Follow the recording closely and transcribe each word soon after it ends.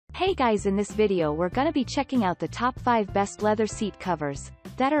Hey guys, in this video we're gonna be checking out the top 5 best leather seat covers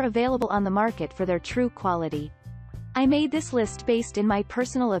that are available on the market for their true quality. I made this list based in my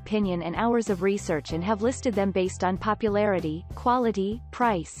personal opinion and hours of research and have listed them based on popularity, quality,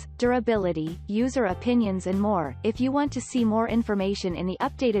 price, durability, user opinions and more. If you want to see more information in the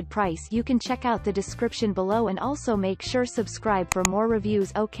updated price, you can check out the description below and also make sure subscribe for more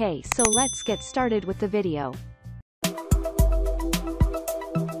reviews. Okay, so let's get started with the video.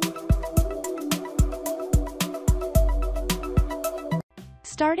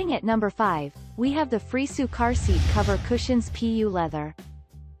 Starting at number 5, we have the Frisu car seat cover cushions PU leather.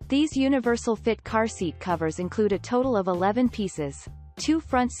 These universal fit car seat covers include a total of 11 pieces, 2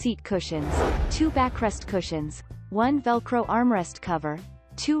 front seat cushions, 2 backrest cushions, 1 Velcro armrest cover,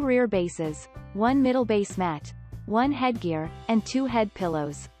 2 rear bases, 1 middle base mat, 1 headgear, and 2 head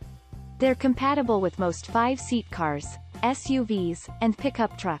pillows. They're compatible with most 5-seat cars, SUVs, and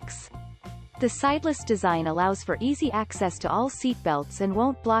pickup trucks. The sideless design allows for easy access to all seatbelts and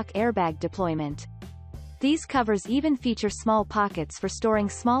won't block airbag deployment. These covers even feature small pockets for storing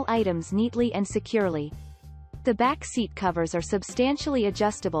small items neatly and securely. The back seat covers are substantially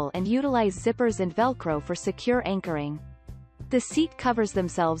adjustable and utilize zippers and Velcro for secure anchoring. The seat covers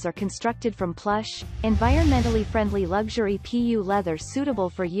themselves are constructed from plush, environmentally friendly luxury PU leather suitable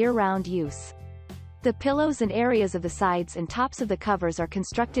for year-round use. The pillows and areas of the sides and tops of the covers are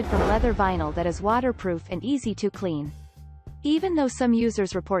constructed from leather vinyl that is waterproof and easy to clean. Even though some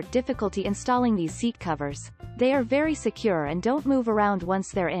users report difficulty installing these seat covers, they are very secure and don't move around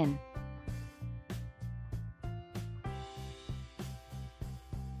once they're in.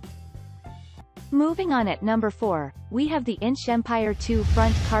 Moving on, at number 4, we have the Inch Empire 2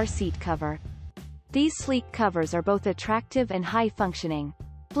 front car seat cover. These sleek covers are both attractive and high-functioning.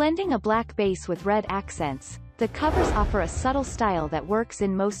 Blending a black base with red accents, the covers offer a subtle style that works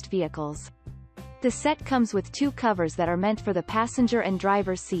in most vehicles. The set comes with 2 covers that are meant for the passenger and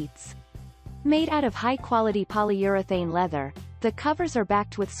driver's seats. Made out of high-quality polyurethane leather, the covers are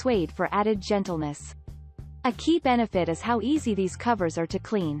backed with suede for added gentleness. A key benefit is how easy these covers are to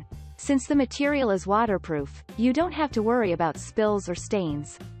clean. Since the material is waterproof, you don't have to worry about spills or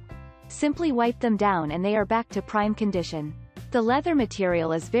stains. Simply wipe them down and they are back to prime condition. The leather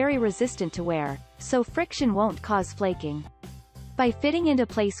material is very resistant to wear, so friction won't cause flaking. By fitting into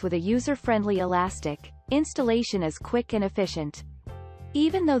place with a user-friendly elastic, installation is quick and efficient.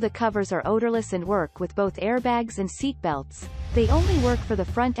 Even though the covers are odorless and work with both airbags and seat belts, they only work for the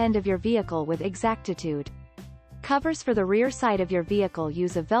front end of your vehicle with exactitude. Covers for the rear side of your vehicle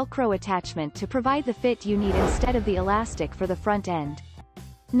use a Velcro attachment to provide the fit you need instead of the elastic for the front end.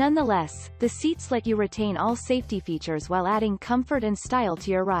 Nonetheless, the seats let you retain all safety features while adding comfort and style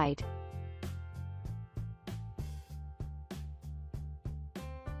to your ride.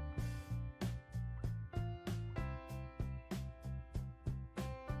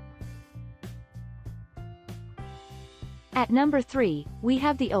 At number 3, we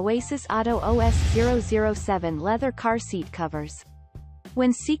have the OASIS Auto OS007 leather car seat covers.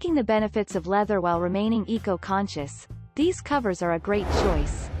 When seeking the benefits of leather while remaining eco-conscious, these covers are a great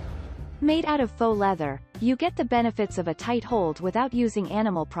choice. Made out of faux leather, you get the benefits of a tight hold without using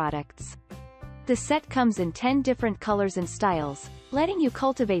animal products. The set comes in 10 different colors and styles, letting you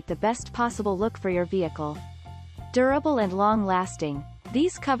cultivate the best possible look for your vehicle. Durable and long-lasting,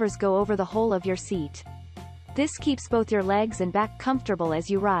 these covers go over the whole of your seat. This keeps both your legs and back comfortable as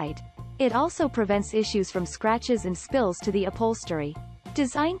you ride. It also prevents issues from scratches and spills to the upholstery.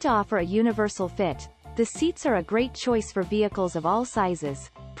 Designed to offer a universal fit, the seats are a great choice for vehicles of all sizes,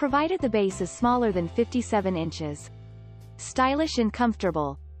 provided the base is smaller than 57 inches. Stylish and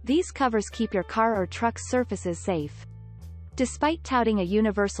comfortable, these covers keep your car or truck's surfaces safe. Despite touting a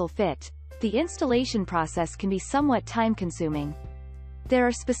universal fit, the installation process can be somewhat time-consuming. There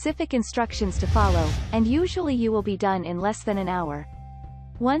are specific instructions to follow, and usually you will be done in less than an hour.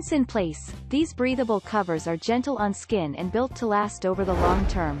 Once in place, these breathable covers are gentle on skin and built to last over the long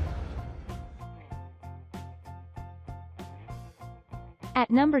term. At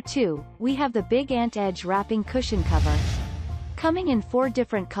number 2, we have the Big Ant Edge wrapping cushion cover. Coming in 4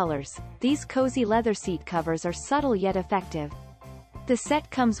 different colors, these cozy leather seat covers are subtle yet effective. The set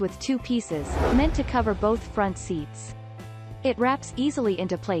comes with 2 pieces, meant to cover both front seats. It wraps easily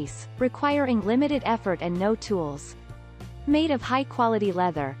into place, requiring limited effort and no tools. Made of high-quality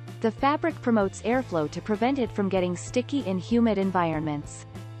leather, the fabric promotes airflow to prevent it from getting sticky in humid environments.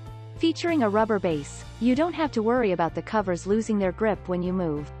 Featuring a rubber base, you don't have to worry about the covers losing their grip when you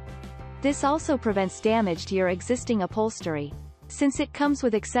move. This also prevents damage to your existing upholstery. Since it comes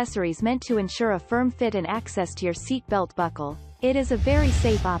with accessories meant to ensure a firm fit and access to your seat belt buckle, It is a very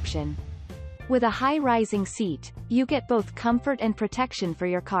safe option. With a high-rising seat, you get both comfort and protection for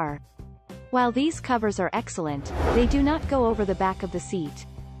your car. While these covers are excellent, they do not go over the back of the seat.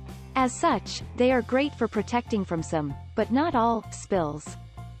 As such, they are great for protecting from some, but not all, spills.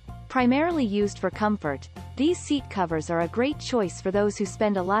 Primarily used for comfort, these seat covers are a great choice for those who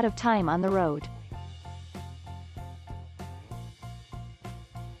spend a lot of time on the road.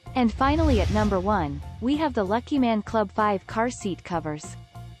 And finally at number 1, we have the LUCKYMAN Club 5 car seat covers.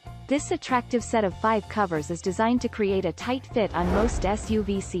 This attractive set of 5 covers is designed to create a tight fit on most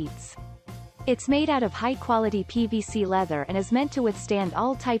SUV seats. It's made out of high-quality PVC leather and is meant to withstand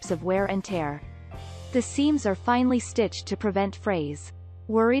all types of wear and tear. The seams are finely stitched to prevent frays.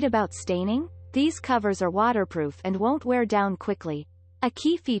 Worried about staining? These covers are waterproof and won't wear down quickly. A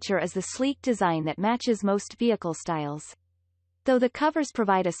key feature is the sleek design that matches most vehicle styles. Though the covers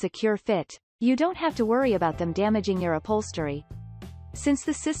provide a secure fit, you don't have to worry about them damaging your upholstery. Since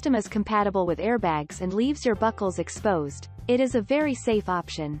the system is compatible with airbags and leaves your buckles exposed, it is a very safe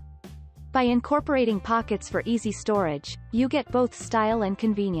option. By incorporating pockets for easy storage, you get both style and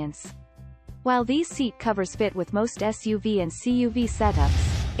convenience. While these seat covers fit with most SUV and CUV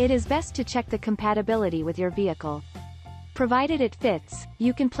setups, it is best to check the compatibility with your vehicle. Provided it fits,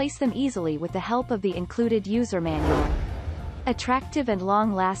 you can place them easily with the help of the included user manual. Attractive and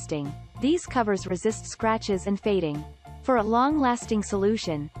long-lasting, these covers resist scratches and fading. For a long-lasting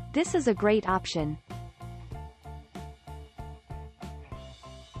solution, this is a great option.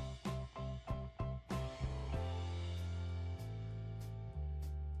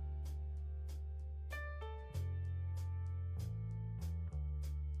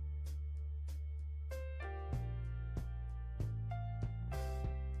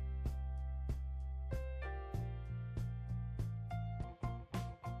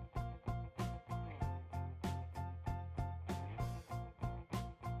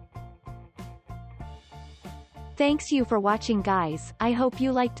 Thanks you for watching guys. I hope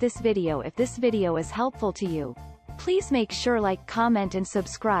you liked this video. If this video is helpful to you, please make sure like, comment and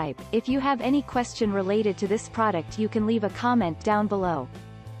subscribe. If you have any question related to this product you can leave a comment down below.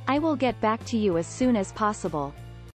 I will get back to you as soon as possible.